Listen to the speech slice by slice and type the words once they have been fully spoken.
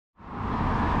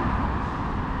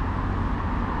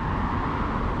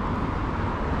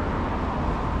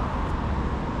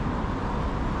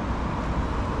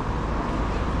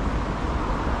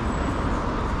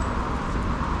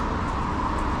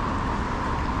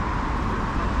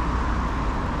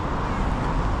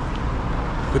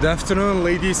Good afternoon,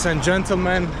 ladies and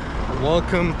gentlemen.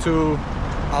 Welcome to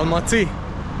Almaty,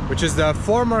 which is the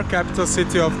former capital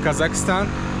city of Kazakhstan.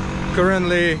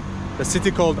 Currently, the city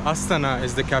called Astana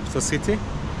is the capital city,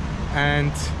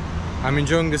 and I'm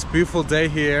enjoying this beautiful day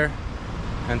here.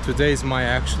 And today is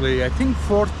my I think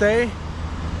fourth day.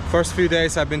 First few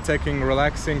days I've been taking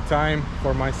relaxing time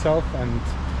for myself, and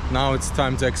now it's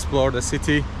time to explore the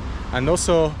city and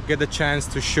also get the chance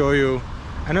to show you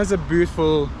another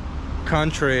beautiful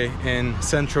country in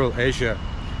Central Asia.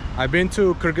 I've been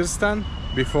to Kyrgyzstan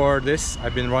before this.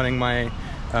 I've been running my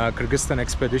Kyrgyzstan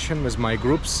expedition with my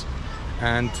groups,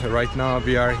 and right now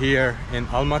we are here in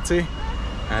Almaty,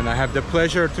 and I have the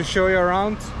pleasure to show you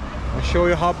around and show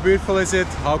you how beautiful is it,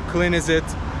 how clean is it.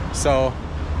 So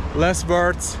less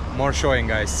words, more showing,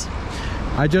 guys.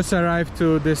 I just arrived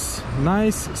to this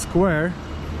nice square,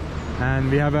 and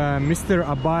we have a Mr.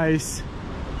 Abai's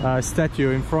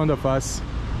statue in front of us.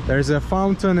 There's a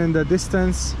fountain in the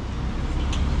distance,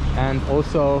 and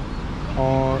also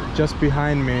just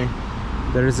behind me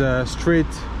there is a street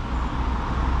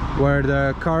where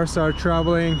the cars are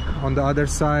traveling. On the other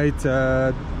side,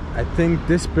 I think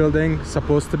this building is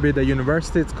supposed to be the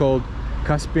university. It's called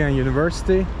Caspian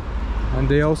University, and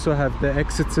they also have the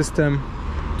exit system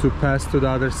to pass to the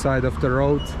other side of the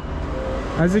road.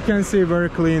 As you can see, very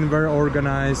clean, very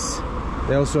organized.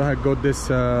 They also have got these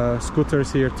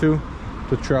scooters here too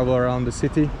to travel around the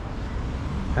city.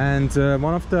 And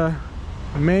one of the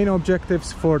main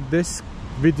objectives for this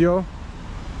video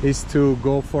is to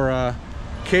go for a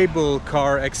cable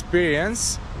car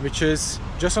experience, which is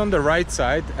just on the right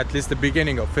side, at least the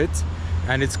beginning of it,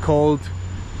 and it's called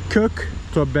Kök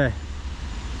Tobe,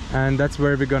 and that's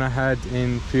where we're gonna head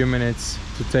in a few minutes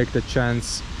to take the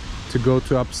chance to go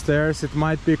to upstairs. It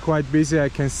might be quite busy. I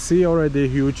can see already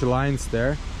huge lines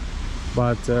there,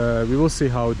 but we will see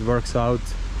how it works out.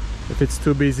 If it's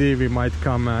too busy, we might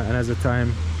come another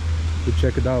time to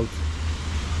check it out.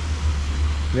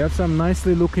 We have some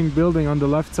nicely looking building on the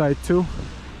left side too.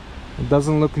 It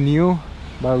doesn't look new,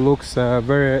 but it looks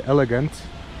very elegant,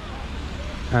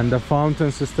 and the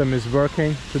fountain system is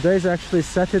working. Today is actually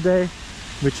Saturday,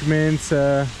 which means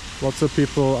lots of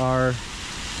people are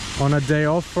on a day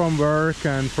off from work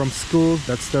and from school.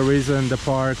 That's the reason the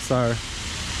parks are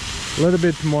a little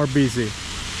bit more busy.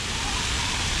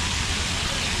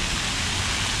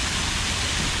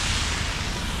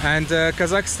 And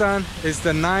Kazakhstan is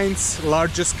the 9th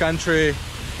largest country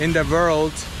in the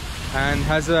world and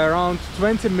has around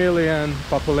 20 million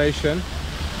population,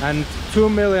 and 2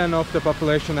 million of the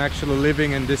population actually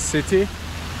living in this city.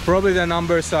 Probably the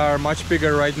numbers are much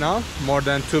bigger right now, more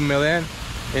than 2 million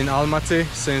in Almaty,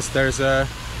 since there's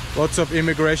lots of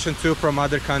immigration too from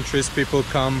other countries. People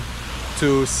come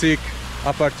to seek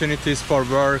opportunities for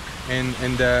work in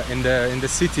the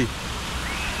city.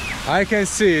 I can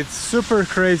see it's super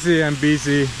crazy and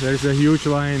busy. There's a huge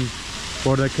line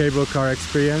for the cable car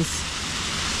experience,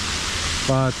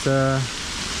 but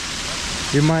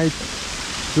we might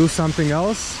do something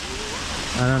else,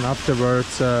 and then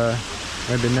afterwards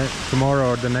maybe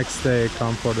tomorrow or the next day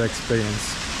come for the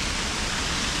experience.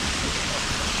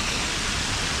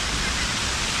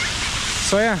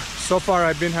 So yeah, so far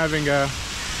I've been having a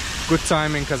good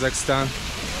time in Kazakhstan.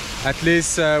 At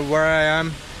least where I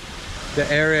am, the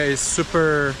area is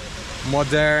super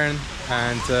modern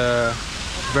and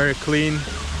very clean.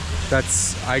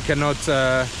 I cannot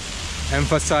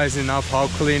emphasize enough how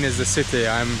clean is the city.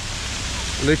 I'm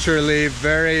literally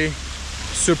very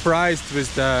surprised with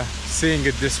seeing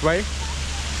it this way.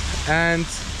 And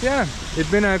yeah, it's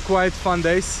been a quite fun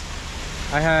days.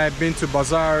 I have been to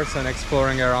bazaars and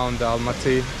exploring around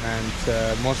Almaty,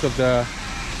 and most of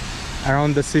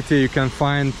around the city you can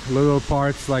find little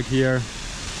parks like here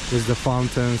with the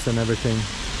fountains and everything.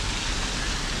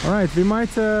 All right, we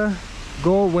might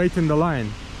go wait in the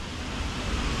line.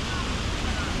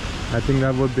 I think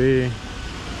that would be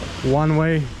one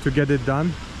way to get it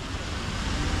done.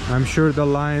 I'm sure the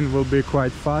line will be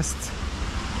quite fast.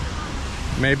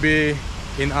 Maybe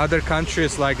in other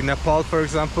countries like Nepal, for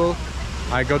example,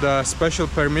 I got a special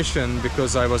permission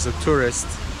because I was a tourist,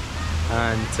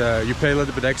 and you pay a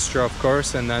little bit extra, of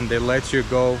course, and then they let you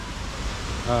go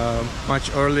much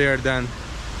earlier than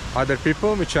other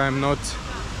people, which I'm not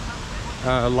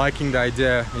liking the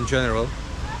idea in general,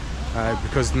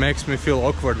 because it makes me feel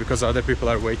awkward because other people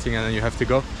are waiting and then you have to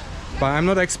go. But I'm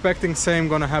not expecting same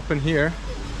gonna happen here.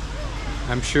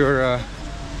 I'm sure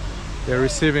they're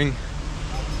receiving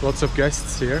lots of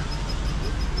guests here.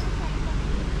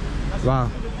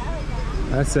 Wow,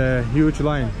 that's a huge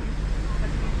line.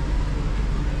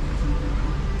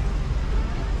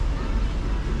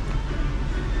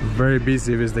 very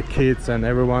busy with the kids and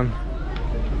everyone.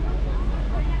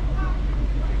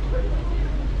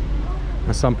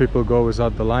 And some people go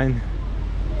without the line.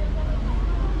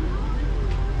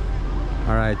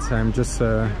 Alright, so I'm just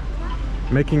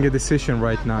making a decision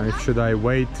right now if should I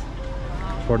wait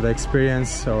for the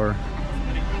experience or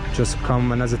just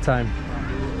come another time.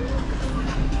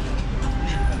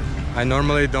 I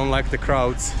normally don't like the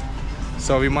crowds,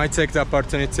 so we might take the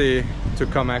opportunity to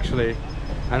come actually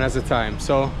another time.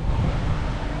 So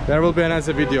there will be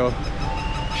another video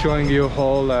showing you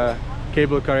whole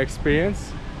cable car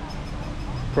experience.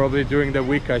 Probably during the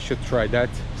week I should try that,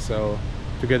 so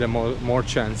to get a more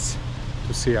chance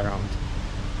to see around.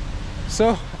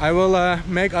 So I will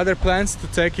make other plans to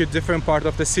take you different part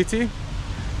of the city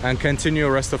and continue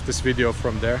the rest of this video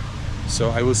from there. So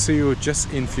I will see you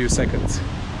just in few seconds.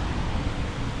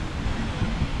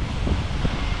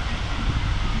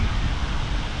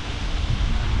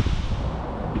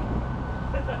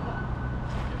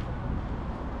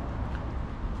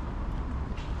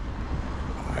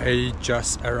 I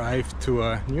just arrived to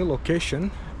a new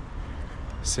location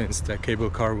since the cable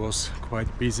car was quite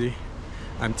busy.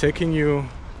 I'm taking you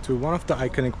to one of the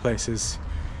iconic places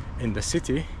in the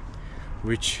city,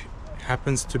 which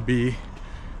happens to be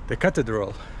the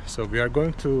cathedral. So we are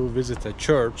going to visit a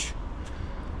church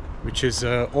which is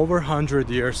over 100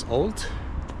 years old,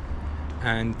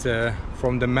 and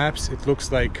from the maps it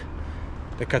looks like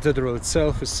the cathedral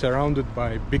itself is surrounded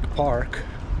by a big park,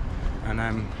 and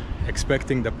I'm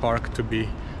expecting the park to be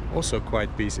also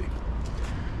quite busy.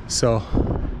 So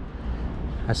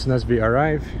as soon as we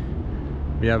arrive,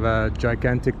 we have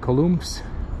gigantic columns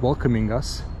welcoming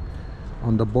us.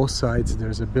 On the both sides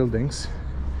there's buildings,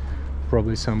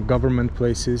 probably some government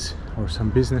places or some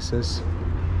businesses,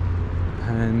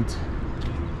 and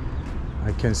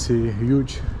I can see a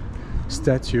huge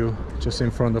statue just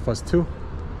in front of us too,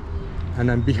 and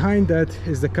then behind that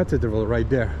is the cathedral right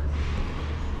there.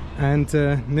 And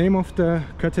the name of the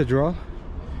cathedral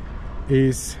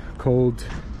is called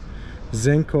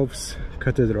Zenkov's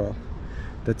Cathedral.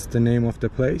 That's the name of the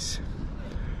place,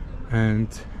 and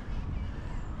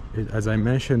as I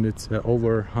mentioned, it's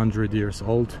over 100 years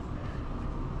old.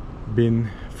 Been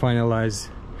finalized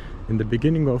in the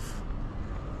beginning of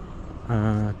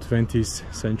 20th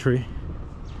century.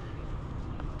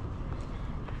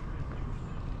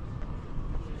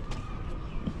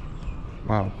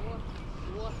 Wow.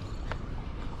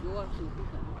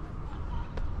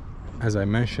 As I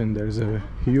mentioned, there's a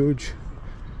huge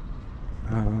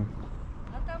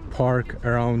park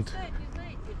around.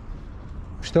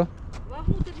 Что?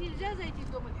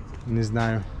 Не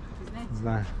знаю. Не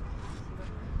знаю.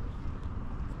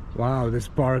 Wow, this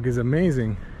park is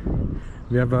amazing.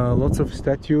 We have lots of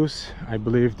statues. I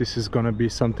believe this is gonna be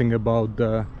something about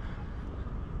the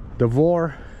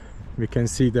war. We can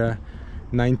see the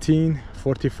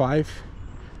 1945,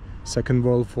 Second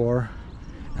World War,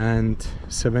 and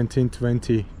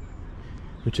 1720,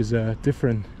 which is a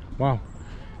different. Wow,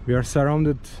 we are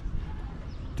surrounded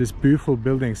these beautiful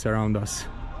buildings around us.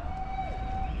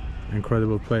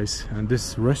 Incredible place, and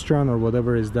this restaurant or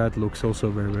whatever is that looks also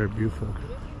very, very beautiful.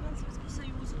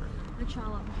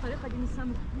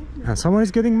 And someone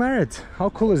is getting married. How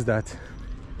cool is that?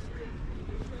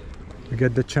 We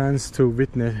get the chance to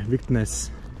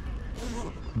witness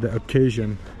the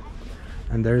occasion.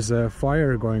 And there's a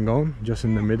fire going on just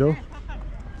in the middle.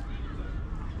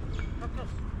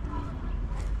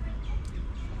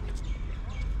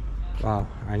 Wow,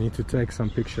 I need to take some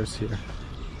pictures here.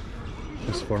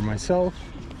 Just for myself,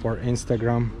 for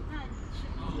Instagram.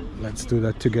 Let's do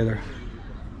that together.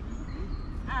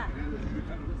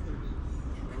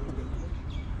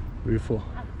 Beautiful.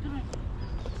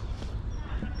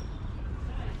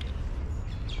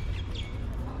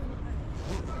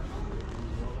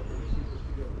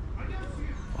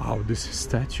 Wow, this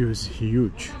statue is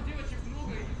huge.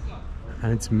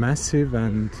 And it's massive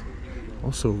and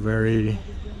also very,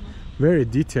 very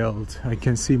detailed. I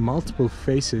can see multiple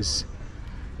faces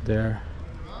there.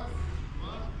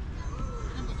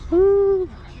 Woo!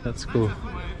 That's cool.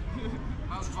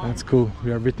 That's cool.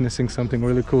 We are witnessing something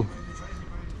really cool.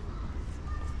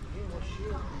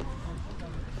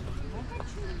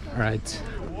 Alright,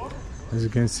 as you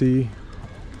can see,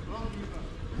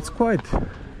 it's quite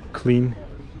clean,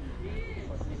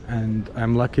 and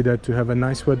I'm lucky that to have a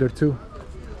nice weather too,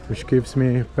 which gives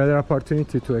me a better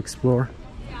opportunity to explore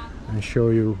and show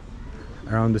you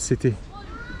around the city.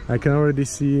 I can already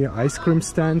see ice cream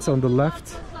stands on the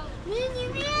left.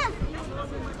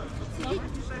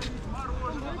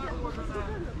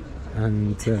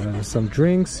 And some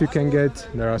drinks you can get.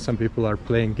 There are some people are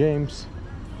playing games.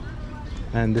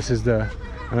 And this is the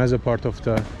another part of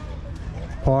the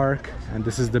park, and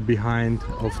this is the behind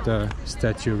of the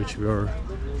statue which we are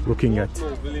looking at.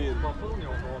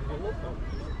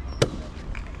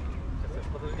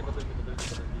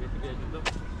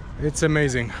 It's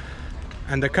amazing,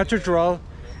 and the cathedral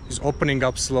is opening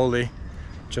up slowly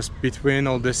just between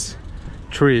all these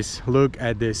trees. Look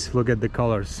at this, look at the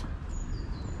colors.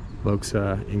 Looks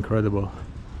incredible.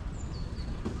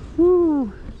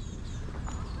 Woo.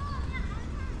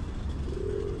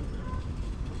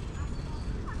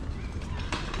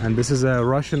 And this is a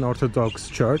Russian Orthodox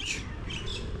church.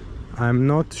 I'm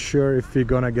not sure if we're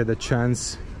gonna get a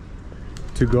chance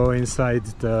to go inside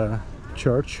the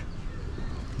church,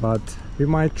 but we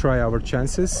might try our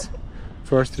chances.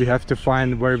 First we have to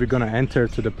find where we're gonna enter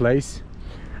to the place.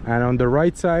 And on the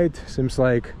right side seems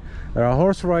like there are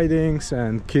horse ridings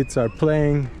and kids are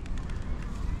playing.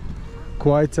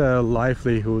 Quite a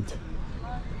livelihood.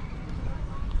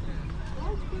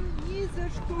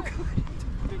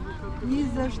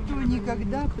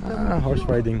 Horse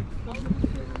riding.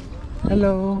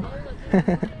 Hello.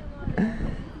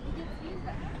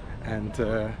 And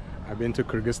I've been to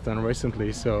Kyrgyzstan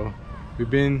recently, so we've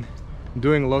been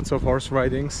doing lots of horse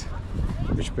ridings,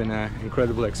 which has been an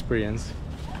incredible experience.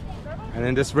 And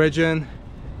in this region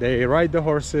they ride the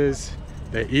horses,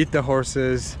 they eat the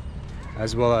horses,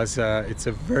 as well as it's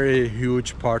a very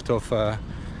huge part of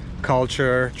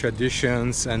culture,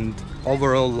 traditions and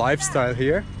overall lifestyle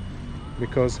here,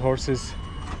 because horses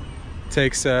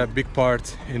takes a big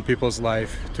part in people's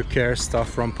life to carry stuff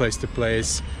from place to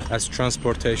place as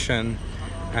transportation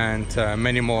and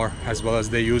many more, as well as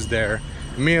they use their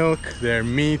milk, their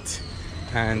meat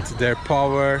and their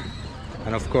power,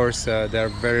 and of course they're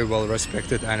very well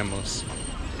respected animals.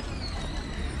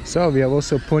 So we have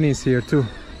also ponies here too,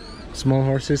 small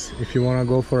horses if you want to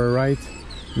go for a ride.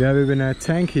 We have even a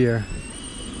tank here.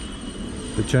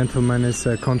 The gentleman is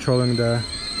controlling the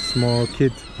small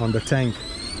kid on the tank.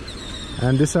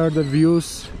 And these are the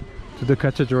views to the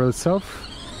cathedral itself.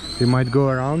 We might go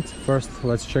around. First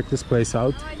let's check this place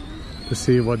out to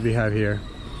see what we have here.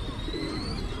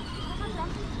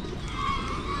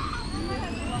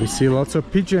 We see lots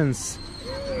of pigeons,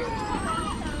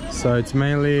 so it's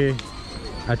mainly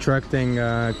attracting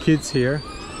kids here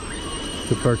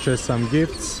to purchase some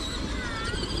gifts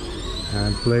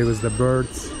and play with the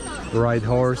birds, ride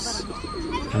horse,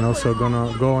 and also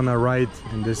gonna go on a ride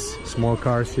in these small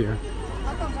cars here.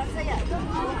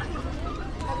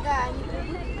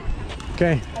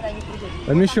 Okay,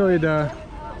 let me show you the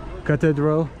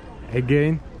cathedral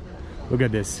again. Look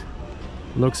at this.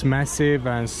 Looks massive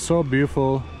and so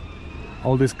beautiful.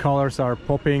 All these colors are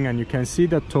popping, and you can see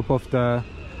the top of the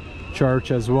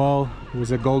church as well with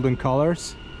the golden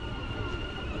colors.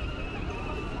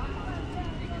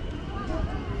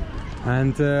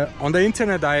 And on the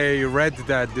internet I read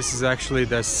that this is actually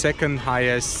the second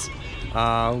highest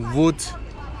wood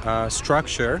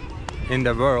structure in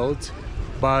the world,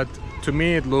 but to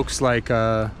me it looks like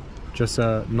just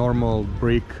a normal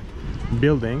brick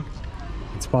building.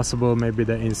 It's possible maybe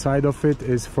the inside of it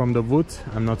is from the wood,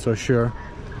 I'm not so sure.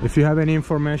 If you have any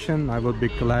information, I would be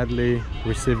gladly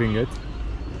receiving it.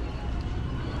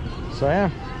 So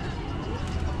yeah,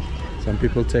 some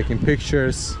people taking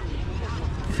pictures,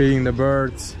 feeding the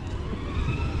birds.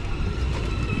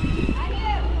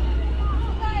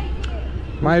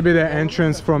 Might be the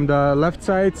entrance from the left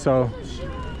side, so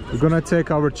we're gonna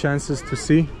take our chances to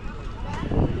see.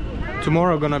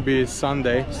 Tomorrow gonna be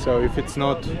Sunday, so if it's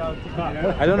not,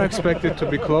 I don't expect it to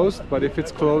be closed, but if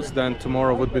it's closed then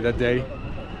tomorrow would be the day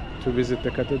to visit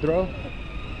the cathedral.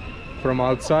 From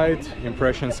outside,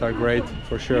 impressions are great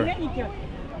for sure.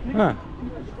 Ah,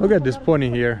 look at this pony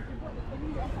here.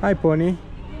 Hi pony,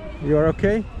 you are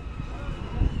okay?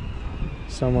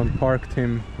 Someone parked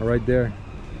him right there.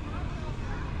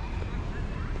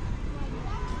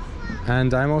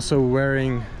 And I'm also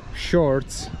wearing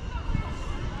shorts.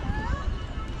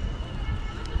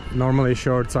 Normally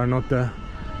shorts are not the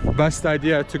best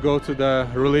idea to go to the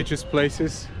religious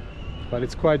places, but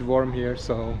it's quite warm here,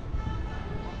 so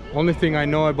only thing I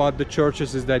know about the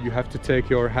churches is that you have to take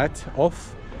your hat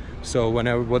off, so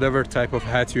whatever type of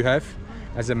hat you have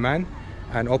as a man,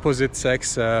 and opposite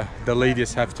sex the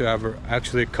ladies have to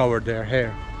actually cover their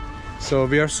hair. So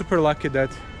we are super lucky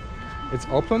that it's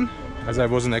open, as I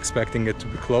wasn't expecting it to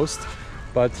be closed,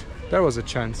 but there was a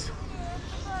chance.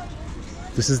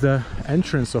 This is the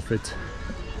entrance of it.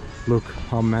 Look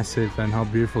how massive and how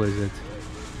beautiful is it.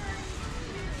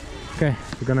 Okay,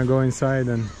 we're gonna go inside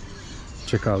and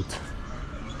check out.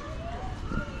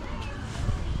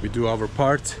 We do our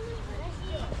part,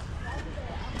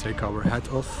 take our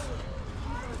hat off.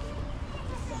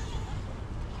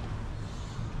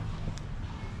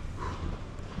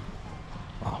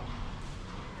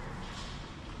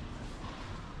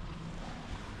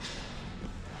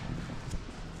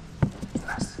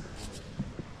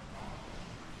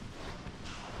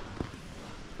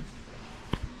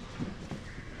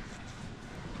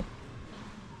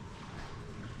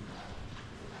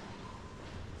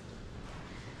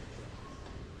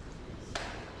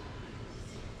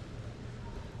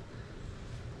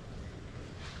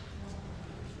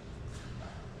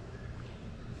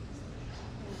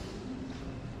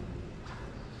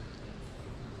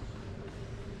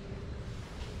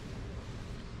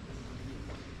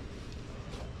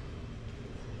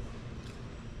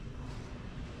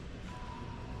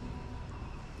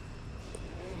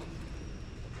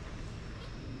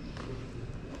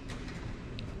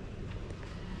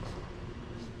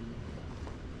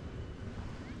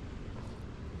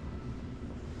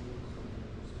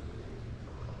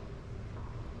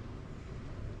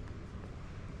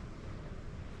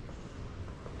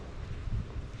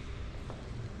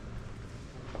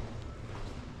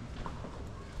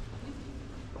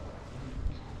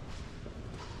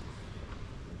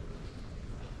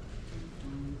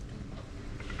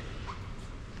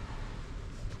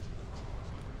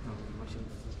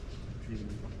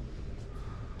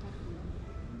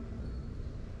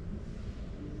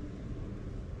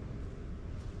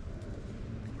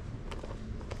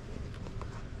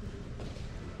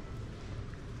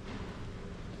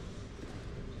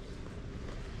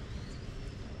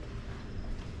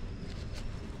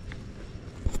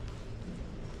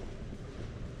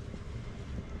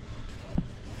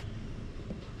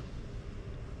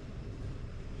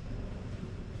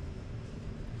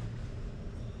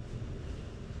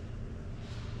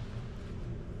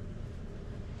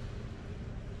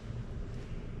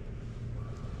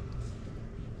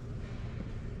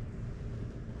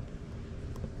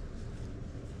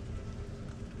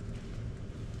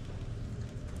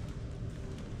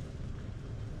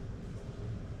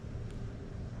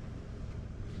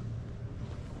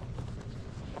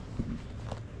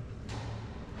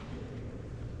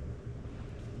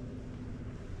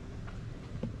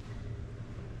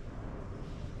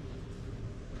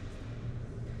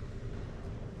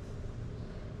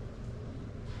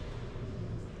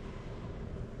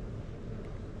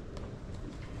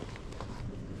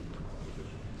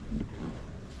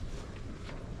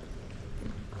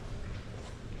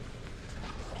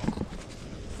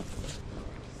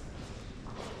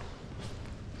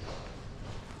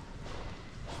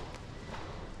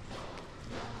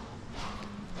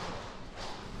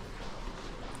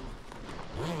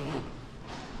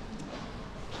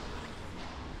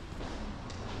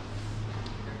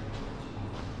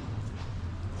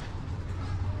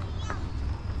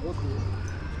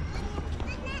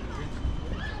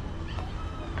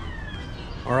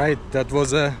 Alright, that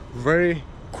was a very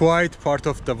quiet part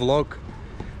of the vlog,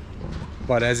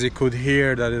 but as you could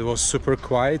hear that it was super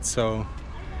quiet, so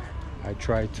I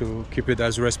tried to keep it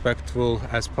as respectful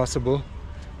as possible,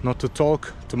 not to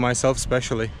talk to myself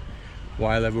especially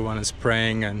while everyone is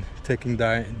praying and taking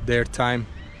their time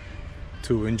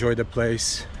to enjoy the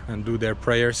place and do their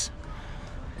prayers.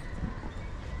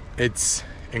 It's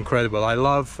incredible. I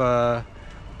love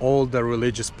all the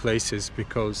religious places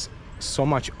because so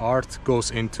much art goes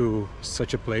into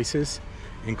such a places,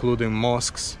 including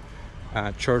mosques,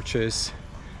 churches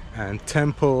and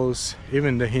temples,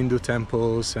 even the Hindu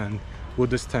temples and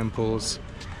Buddhist temples.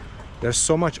 There's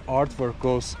so much artwork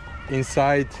goes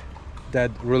inside that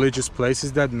religious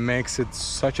places that makes it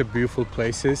such a beautiful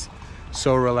places,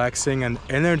 so relaxing, and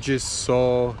energy is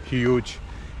so huge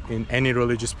in any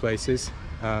religious places.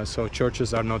 So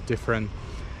churches are not different.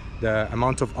 The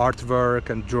amount of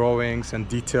artwork and drawings and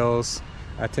details,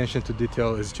 attention to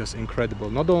detail is just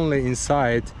incredible. Not only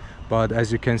inside, but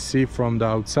as you can see from the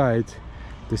outside,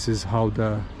 this is how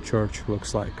the church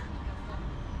looks like.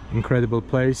 Incredible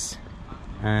place,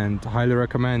 and highly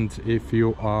recommend if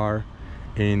you are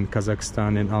in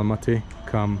Kazakhstan, in Almaty,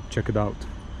 come check it out.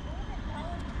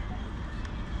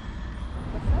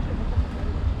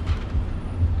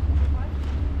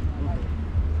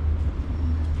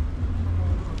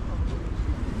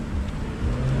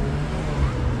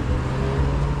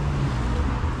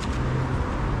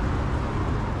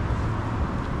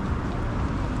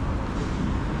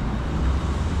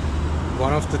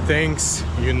 One of the things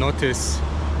you notice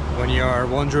when you are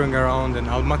wandering around in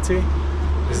Almaty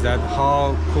is that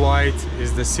how quiet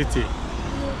is the city.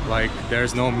 Like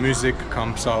there's no music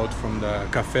comes out from the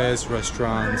cafes,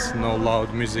 restaurants, no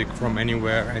loud music from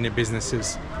anywhere, any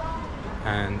businesses,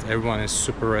 and everyone is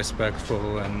super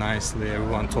respectful and nicely,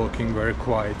 everyone talking very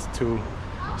quiet too.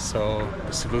 So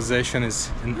the civilization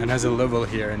is in another level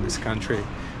here in this country,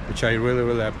 which I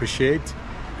really appreciate.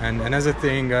 And another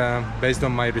thing, based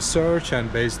on my research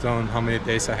and based on how many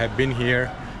days I have been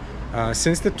here,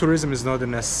 since the tourism is not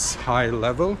in a high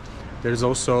level, there's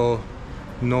also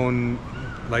known,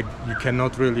 like you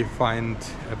cannot really find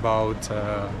about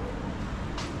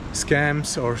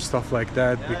scams or stuff like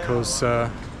that, because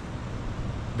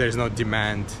there's no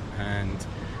demand and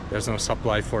there's no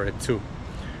supply for it too.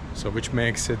 So which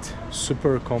makes it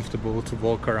super comfortable to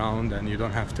walk around, and you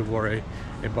don't have to worry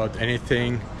about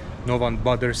anything. No one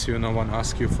bothers you, no one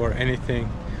asks you for anything.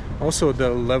 Also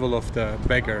the level of the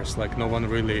beggars, like no one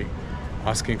really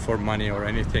asking for money or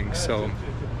anything. So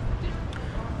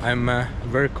I'm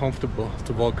very comfortable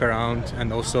to walk around,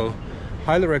 and also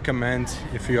highly recommend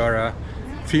if you are a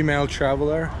female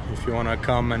traveler, if you want to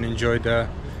come and enjoy the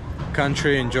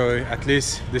country, enjoy at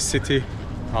least the city,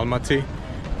 Almaty,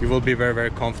 you will be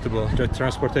very comfortable. The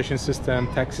transportation system,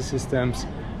 taxi systems,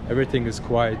 everything is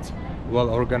quite well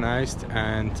organized,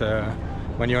 and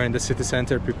when you're in the city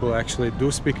center, people actually do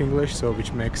speak English, so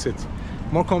which makes it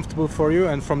more comfortable for you.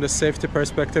 And from the safety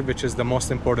perspective, which is the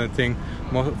most important thing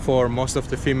for most of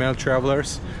the female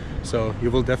travelers, so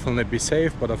you will definitely be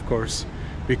safe, but of course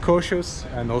be cautious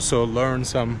and also learn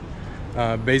some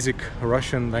basic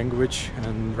Russian language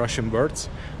and Russian words,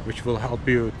 which will help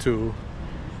you to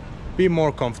be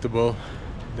more comfortable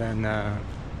than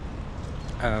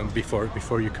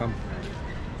before you come.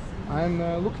 I'm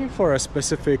looking for a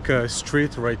specific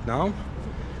street right now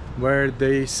where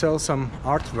they sell some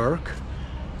artwork,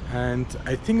 and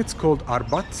I think it's called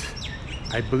Arbat.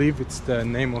 I believe it's the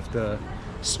name of the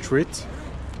street,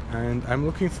 and I'm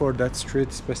looking for that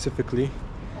street specifically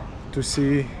to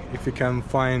see if we can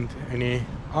find any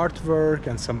artwork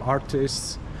and some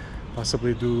artists,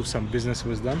 possibly do some business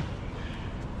with them.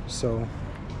 So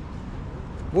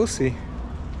we'll see.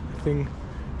 I think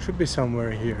it should be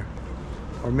somewhere here.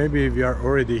 Or maybe we are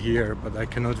already here, but I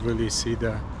cannot really see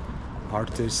the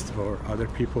artist or other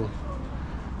people.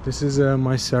 This is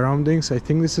my surroundings. I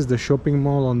think this is the shopping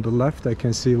mall on the left. I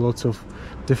can see lots of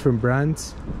different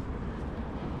brands.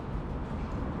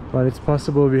 But it's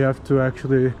possible we have to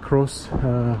actually cross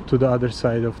to the other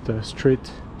side of the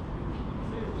street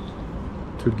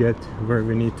to get where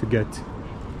we need to get.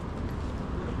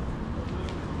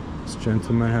 This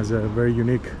gentleman has a very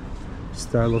unique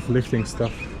style of lifting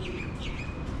stuff.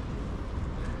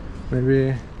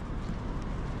 Maybe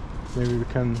we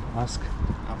can ask.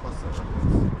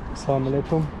 Assalamu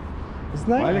alaikum.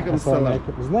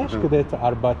 Знаешь, где это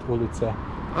Арбат улица?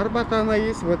 Арбат она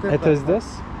есть, вот это. Это здесь?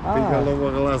 Ты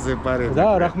голубоглазый парень.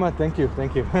 Да, Рахмат, thank you.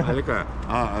 Алика.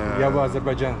 Я в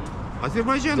Азербайджан.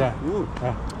 Азербайджан? Да.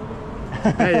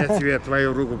 Дай я тебе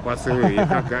твою руку поцелую, и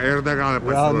как Эрдогана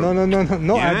поцелую.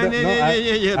 No,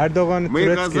 Erdogan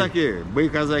Турецкий. Мы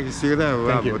казахи всегда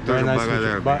вам вот тоже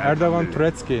благодарны. But Erdogan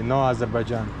Турецкий, no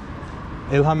Azerbaijan.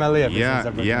 İlham Aliyev is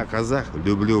Azerbaijan. Я казах,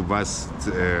 люблю вас,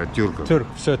 тюрков. Türk,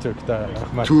 все Türk, да,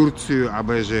 Rahmat. Турцию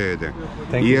обожаю, да.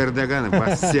 Thank И you. Эрдогана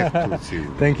вас всех Турцию.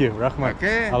 Thank you, Rahmat.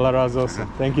 Okay. Allah razı olsun.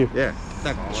 Thank you.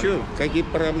 Так, что, какие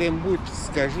проблемы будут,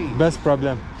 скажи. Best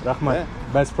problem, Rahmat.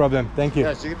 Best problem. Thank you.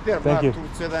 Жігіттер, Thank you.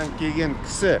 Турциядан келген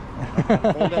кісі.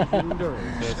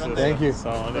 Thank you.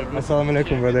 Assalamu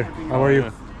alaikum, brother. How are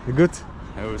you? You good?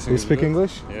 You speak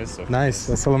English? Yes, sir. Nice.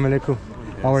 Assalamu alaikum.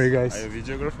 How are you guys? Are you a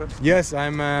videographer? Yes,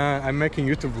 I'm making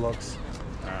YouTube vlogs.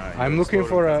 I'm looking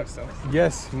for a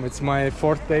yes. It's my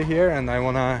 4th day here, and I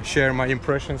wanna share my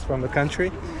impressions from the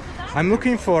country. I'm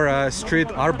looking for a street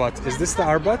Arbat. Is this the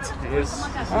Arbat? Yes.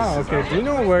 Ah, okay. Do you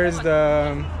know where is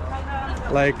the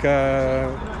like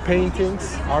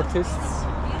paintings, artists?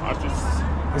 Artists?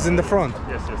 Is in the front.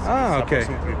 Yes, yes. Ah, It's okay.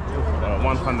 approximately,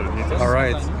 100 meters. All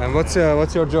right. And what's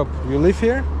your job? You live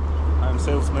here? I'm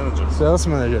sales manager. Sales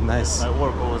manager. Nice. I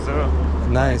work over there.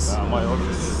 Nice. My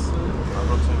office is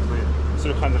approximately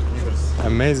 300 meters.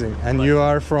 Amazing. And you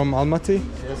are from Almaty?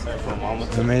 Yes, I'm from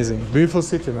Almaty. Amazing. Beautiful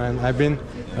city, man. I've been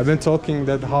talking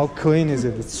that how clean is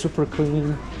it? It's super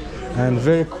clean and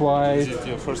very quiet. Is it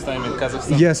your first time in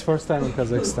Kazakhstan? Yes, first time in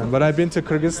Kazakhstan. But I've been to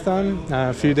Kyrgyzstan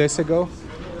a few days ago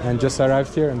and just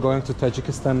arrived here and going to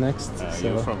Tajikistan next.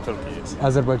 You're from Turkey, yes.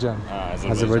 Azerbaijan.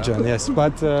 Azerbaijan, yes.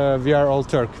 But we are all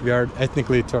Turk. We are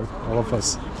ethnically Turk, all of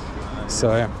us.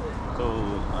 So yeah. So,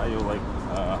 are you like,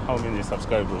 how many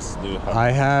subscribers do you have? I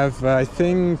have, I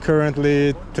think,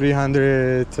 currently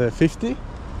 350.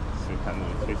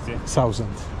 350,000.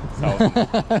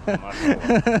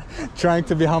 1,000. Trying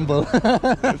to be humble.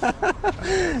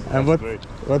 And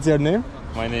what's your name?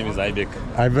 My name is Aybek.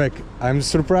 Aybek. I'm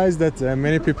surprised that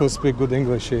many people speak good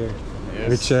English here, Yes.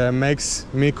 which makes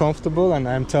me comfortable, and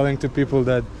I'm telling to people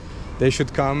that they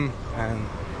should come and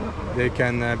they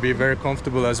can be very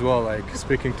comfortable as well, like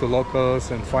speaking to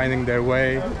locals and finding their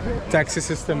way. Taxi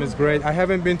system is great. I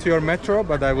haven't been to your metro,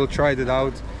 but I will try it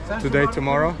out today,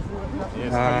 tomorrow.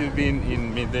 Yes. Have you been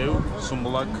in Medeu,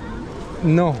 Sumbulak?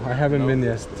 No, I haven't been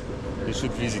yet. You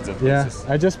should visit that Yeah, places.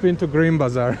 I just been to Green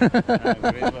Bazaar. Great Bazaar. Also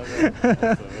very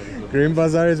good. Green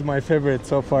Bazaar is my favorite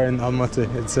so far in Almaty.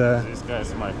 It's These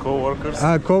guys are my co-workers.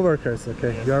 co-workers.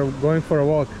 Okay, you are going for a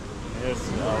walk. Yes,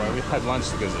 we had lunch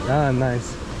together. Ah,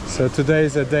 nice. So today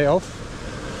is a day off.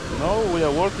 No, we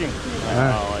are working.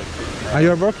 Are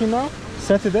you working now?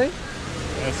 Saturday?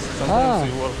 Yes,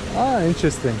 sometimes we work. Ah,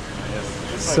 interesting.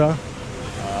 Yes, it's So like,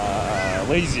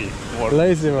 lazy work.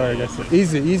 lazy work. That's it.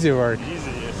 Easy work.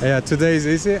 Easy, yes. Yeah, today is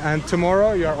easy, and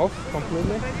tomorrow you are off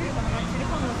completely.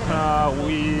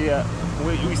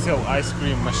 We sell ice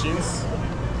cream machines.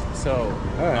 So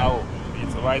now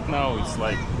right now it's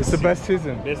like It's the best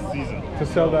season best season to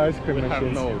sell the ice cream we have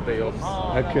machines. no day off.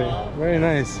 Okay, very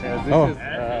nice. This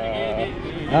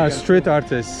is Street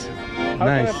artists. how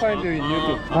Nice. can I find you in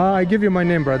YouTube? I give you my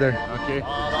name, brother. Okay.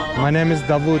 My name is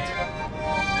Davut.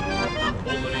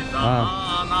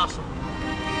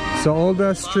 So all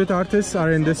the street artists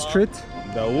are in this street?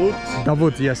 Dawood.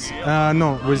 Davut, yes.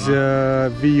 No, with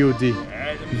V-U-D.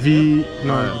 V-U.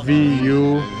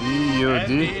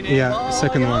 VUD. Yeah,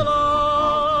 second one.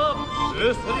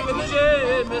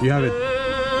 You have it.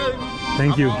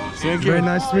 Thank you. Thank you. Very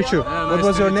nice to meet you. What nice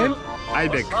was to your meet name? you.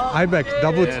 Aybek. Aybek,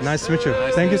 Davut. Yes. Nice to meet you.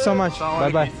 Nice Thank to you so meet you. much.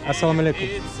 Assalamu Bye-bye. Assalamu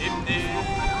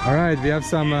alaikum. All right, we have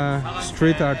some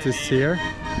street artists here.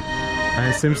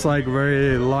 And it seems like a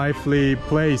very lively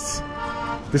place.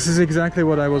 This is exactly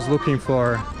what I was looking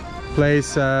for.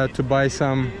 Place to buy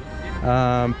some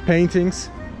paintings.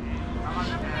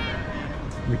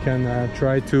 We can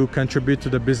try to contribute to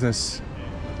the business.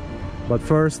 But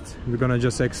first, we're gonna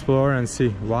just explore and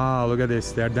see. Wow, look at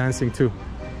this. They're dancing too.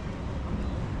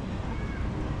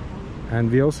 And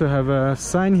we also have a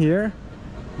sign here.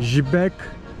 Jibek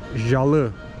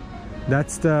Jalı.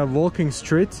 That's the walking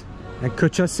street. And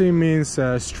Köçesi means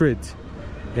street.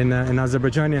 In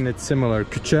Azerbaijani it's similar,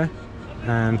 Küçe,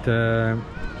 and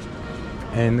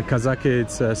in Kazakh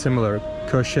it's similar,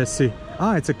 Köşesi.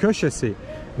 Ah, it's a Köşesi,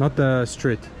 not the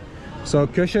street. So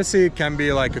Köşesi can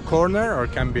be like a corner or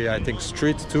can be, I think,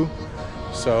 street too.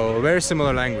 So very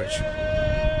similar language.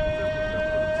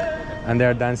 And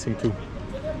they're dancing too.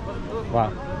 Wow,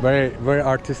 very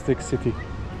artistic city.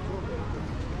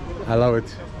 I love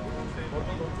it.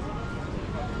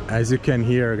 As you can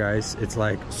hear, guys, it's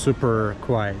like super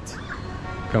quiet.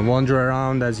 You can wander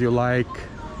around as you like,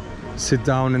 sit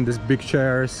down in these big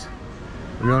chairs.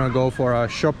 If you wanna go for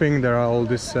shopping, there are all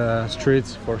these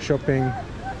streets for shopping.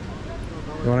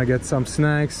 You wanna get some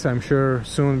snacks. I'm sure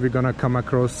soon we're gonna come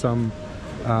across some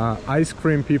ice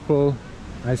cream people,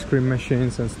 ice cream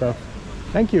machines and stuff.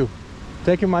 Thank you.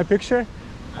 Taking my picture.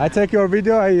 I take your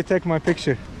video, you take my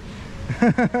picture.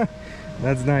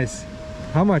 That's nice.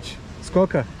 How much?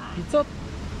 Сколько? 500.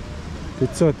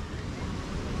 500.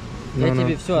 Я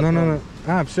тебе все No, отправлю. no, no.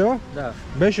 Ah, все? Да.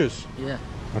 500? Yeah.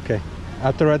 Okay.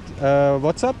 After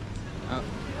WhatsApp?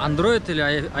 Android или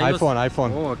iOS?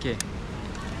 iPhone. О, окей.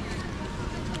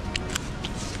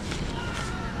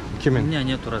 У Kimin? меня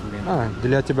нету размера. А,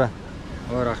 для тебя.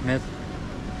 Ой, рахмет.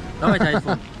 Давайте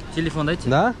iPhone. Телефон дайте.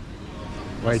 Да?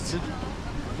 Wait.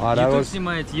 Ah, that YouTube was...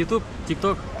 снимаете, YouTube,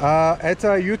 TikTok.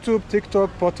 Это YouTube, TikTok,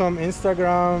 потом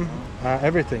Instagram,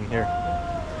 everything here.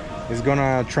 It's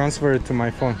gonna transfer it to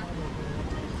my phone.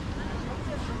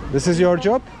 This is your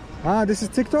job? Ah, this is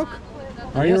TikTok?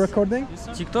 Are you Yes. recording?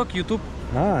 TikTok, YouTube.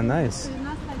 Ah, nice.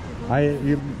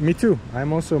 Me too.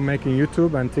 I'm also making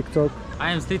YouTube and TikTok.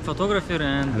 I am street photographer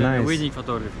and Nice. wedding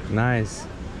photographer. Nice.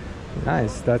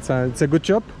 Nice. It's a good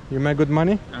job. You make good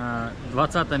money.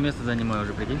 20 место занимаю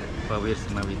уже, прикинь. По версии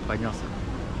моей поднялся.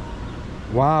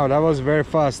 Wow, that was very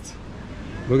fast.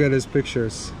 Look at these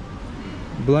pictures.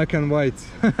 Black and white.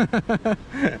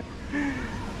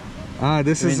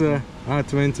 This 20. Is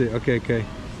 20. Okay.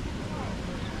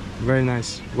 Very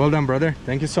nice. Well done, brother.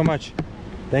 Thank you so much.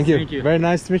 Thank you. Thank you. Very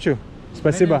nice to meet you.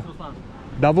 Спасибо.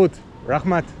 Давуд.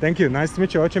 Rahmat. Thank you. Nice to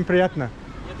meet you. Очень приятно.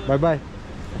 Bye-bye.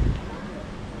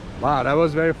 Wow, that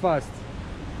was very fast.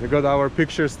 We got our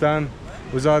pictures done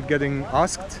without getting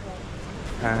asked.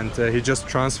 And he just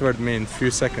transferred me in a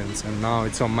few seconds. And now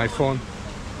it's on my phone.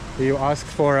 He asked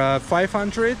for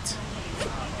 500.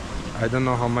 I don't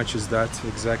know how much is that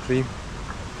exactly.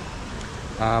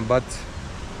 But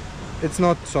it's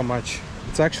not so much.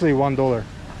 It's actually $1.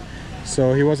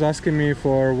 So he was asking me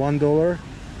for $1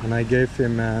 and I gave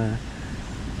him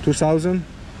 2,000,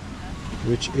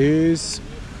 which is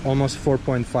almost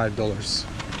 $4.5.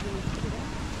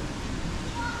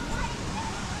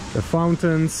 The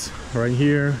fountains right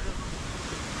here,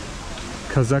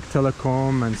 Kazakh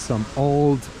Telecom, and some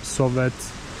old Soviet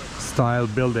style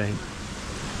building.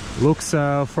 Looks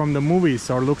from the movies,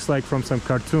 or looks like from some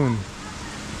cartoon.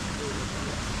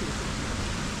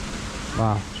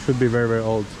 Wow, should be very, very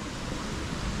old.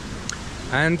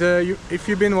 And if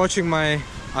you've been watching my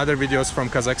other videos from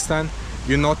Kazakhstan,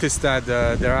 you notice that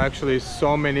there are actually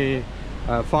so many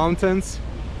fountains,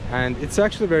 and it's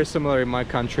actually very similar in my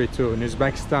country too, in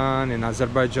Uzbekistan, in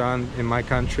Azerbaijan, in my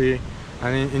country,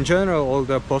 and in general all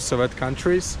the post-Soviet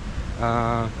countries.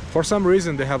 For some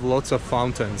reason they have lots of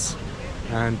fountains,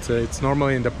 and it's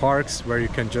normally in the parks where you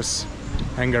can just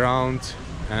hang around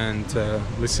and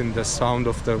listen to the sound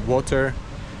of the water.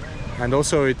 And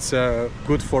also it's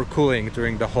good for cooling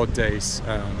during the hot days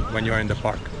when you are in the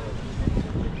park.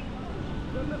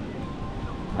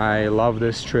 I love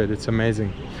this street, it's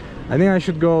amazing. I think I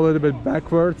should go a little bit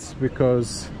backwards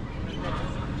because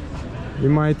we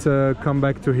might come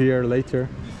back to here later.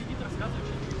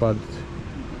 But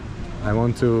I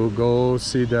want to go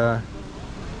see the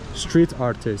street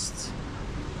artists.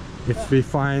 If we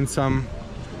find some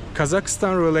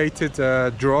Kazakhstan related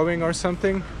drawing or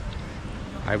something,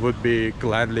 I would be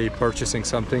gladly purchasing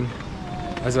something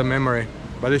as a memory,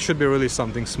 but it should be really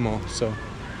something small, so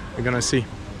we're gonna see.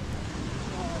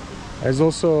 There's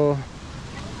also,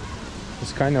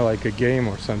 it's kind of like a game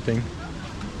or something.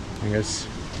 I guess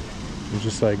you're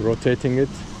just like rotating it,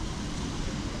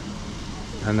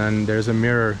 and then there's a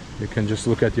mirror, you can just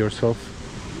look at yourself.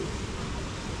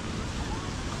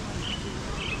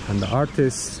 And the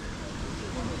artist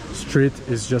street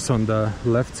is just on the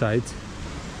left side.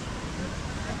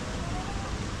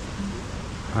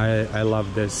 I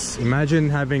love this. Imagine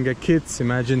having a kids,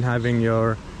 imagine having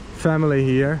your family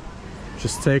here.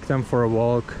 Just take them for a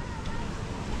walk,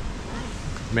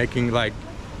 making like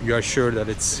you are sure that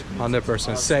it's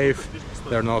 100% safe.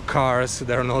 There are no cars,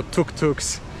 there are no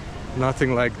tuk-tuks,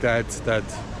 nothing like that that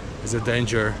is a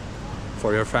danger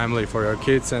for your family, for your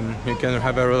kids, and you can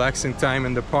have a relaxing time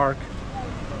in the park,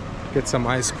 get some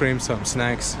ice cream, some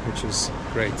snacks, which is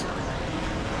great.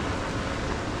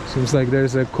 Seems like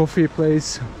there's a coffee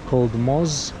place called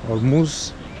Moz or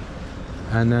Muz,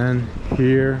 and then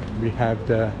here we have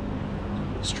the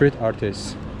street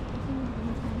artists.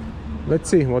 Let's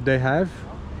see what they have,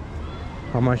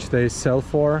 how much they sell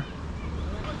for,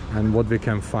 and what we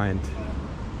can find.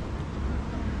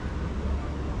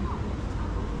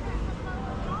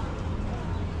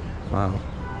 Wow,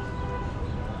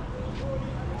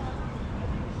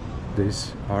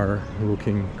 these are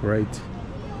looking great.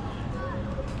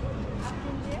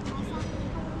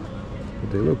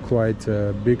 They look quite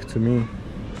big to me.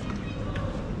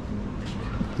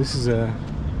 This is a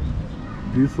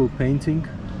beautiful painting,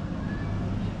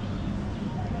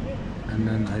 and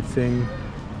then I think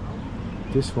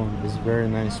this one is very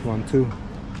nice one too.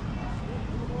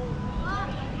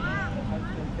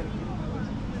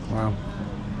 Wow.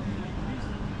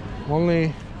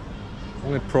 Only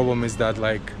problem is that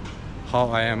like how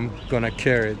I am gonna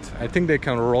carry it. I think they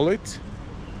can roll it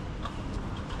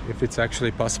if it's actually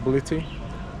a possibility,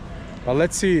 but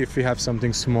let's see if we have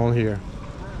something small here.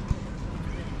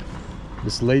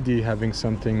 This lady having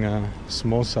something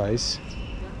small size,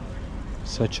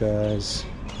 such as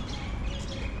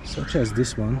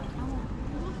this one,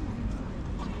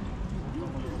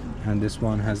 and this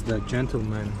one has the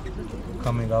gentleman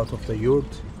coming out of the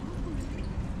yurt,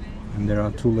 and there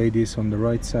are two ladies on the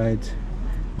right side.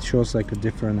 It shows like a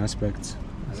different aspect.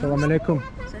 Assalamu alaikum.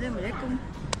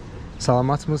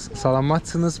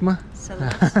 Salamatsınız mı?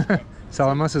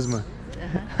 Саламатсыз мı?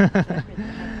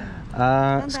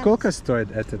 Сколько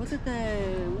стоит этот? Вот это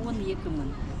он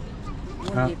екамын.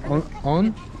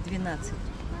 Он? 12.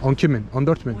 12 min,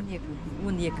 14 min.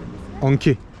 10 екамын.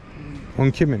 12.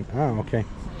 12 min. Ah, okay.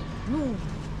 Ну,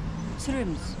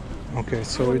 süremiz. Okay,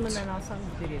 so it's... Ondan alsanız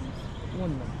veririz.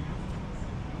 Ondan.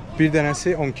 Bir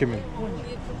tanesi 12 min. 10.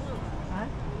 Ha?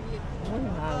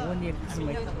 10 kızım.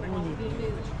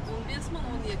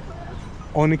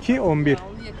 12, 11.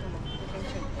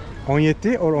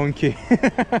 17 or 12?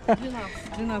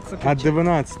 12. А,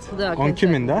 12. Да, 12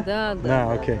 min, да? Да, да.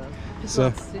 Да, okay.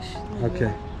 So, 15 тысяч.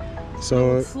 okay.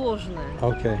 So, Сложное.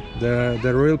 okay.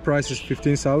 The real price is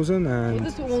 15,000 and Вот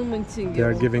это 10 мың тенге. they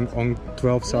are giving on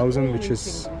 12,000, which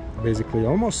is basically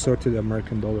almost 30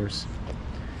 American dollars.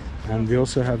 And we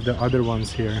also have the other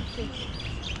ones here.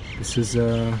 This is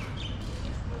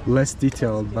less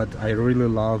detailed, but I really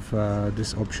love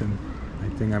this option. I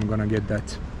think I'm gonna get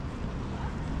that.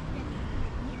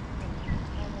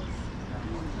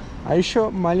 А еще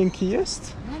маленький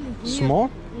есть? Small?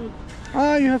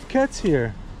 Ah, you have cats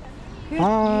here.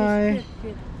 Hi.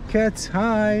 Cats,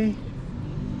 hi.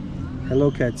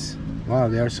 Hello, cats. Wow,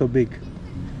 they are so big.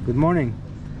 Good morning.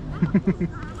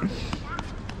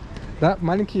 Да,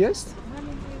 маленький есть?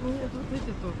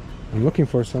 I'm looking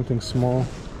for something small.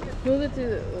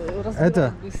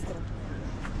 Это?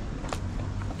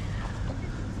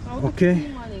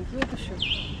 Окей.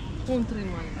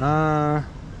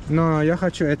 No, я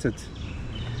хочу этот.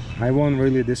 I want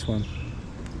really this one.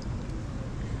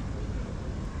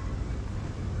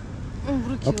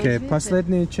 Окей,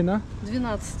 последняя цена?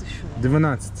 12 еще.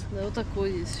 12. Да, вот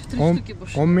такой есть. 3 штуки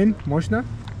больше. Мин, можно?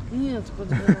 Нет, по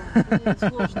 12.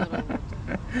 Сложно работать.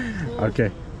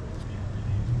 Okay.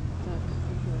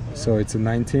 So it's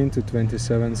 19 to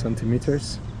 27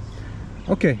 centimeters.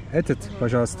 Okay, этот,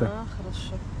 пожалуйста. А,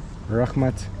 хорошо.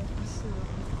 Рахмат.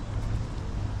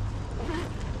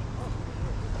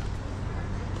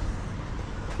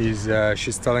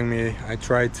 She's telling me I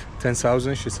tried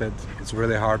 10,000. She said it's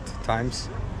really hard times.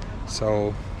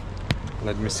 So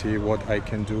let me see what I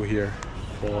can do here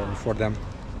for them.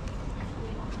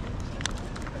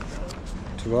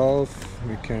 12,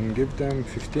 we can give them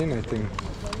 15, I think.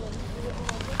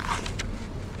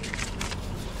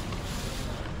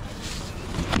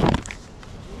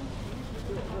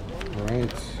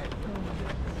 Right.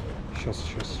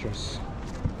 Сейчас.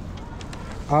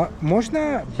 А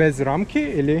можно без рамки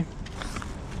или?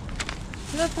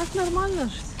 Да, так нормально.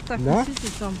 Так, Да? носите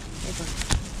там. Это.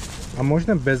 А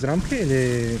можно без рамки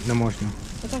или не можно?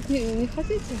 А так не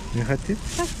хотите? Не хотите?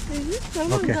 Так,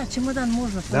 нормально. Окей. Да, чемодан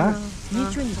можно. Да?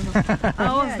 Ничего не было.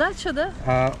 А у вас сдача,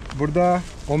 да? Burada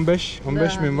 15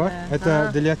 min var. да.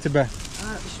 Это для тебя.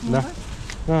 Да.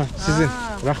 Sizin.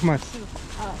 Rahmat.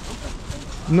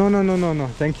 No.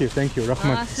 Thank you.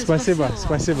 Rahmat. Спасибо.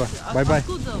 Bye.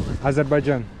 Откуда вы?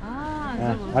 Азербайджан.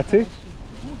 А ты?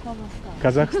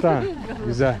 Kazakhstan.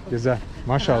 Güzel.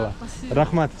 Mashallah.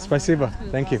 Rahmat. Спасибо.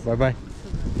 Thank you. Bye.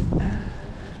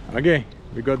 Okay,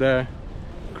 we got a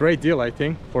great deal, I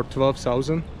think, for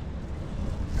 12,000.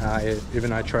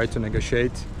 Even I tried to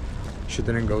negotiate. She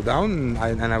didn't go down,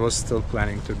 and I was still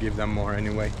planning to give them more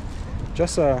anyway.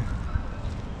 Just a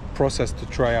process to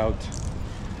try out.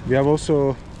 We have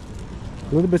also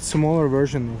a little bit smaller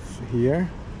version of here,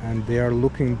 and they are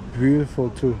looking beautiful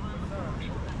too.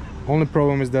 Only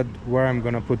problem is that where I'm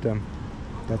gonna put them.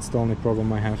 That's the only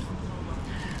problem I have.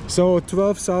 So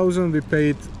 12,000, we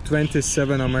paid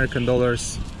 27 American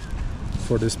dollars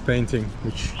for this painting,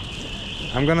 which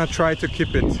I'm gonna try to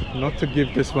keep it, not to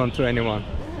give this one to anyone.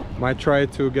 Might try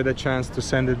to get a chance to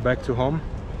send it back to home,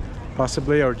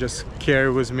 possibly, or just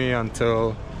carry with me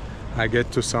until I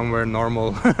get to somewhere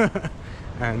normal.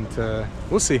 And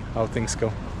we'll see how things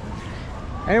go.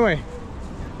 Anyway,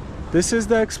 this is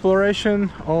the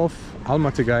exploration of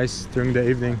Almaty, guys, during the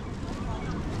evening.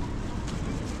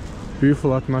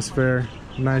 Beautiful atmosphere,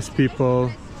 nice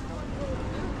people,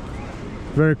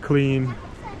 very clean.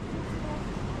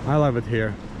 I love it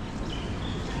here.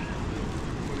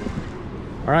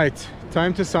 Alright,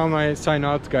 time to sign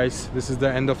out, guys. This is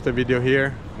the end of the video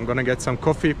here. I'm gonna get some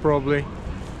coffee probably,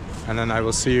 and then I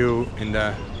will see you in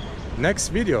the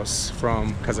next videos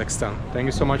from Kazakhstan. Thank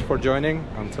you so much for joining.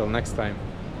 Until next time.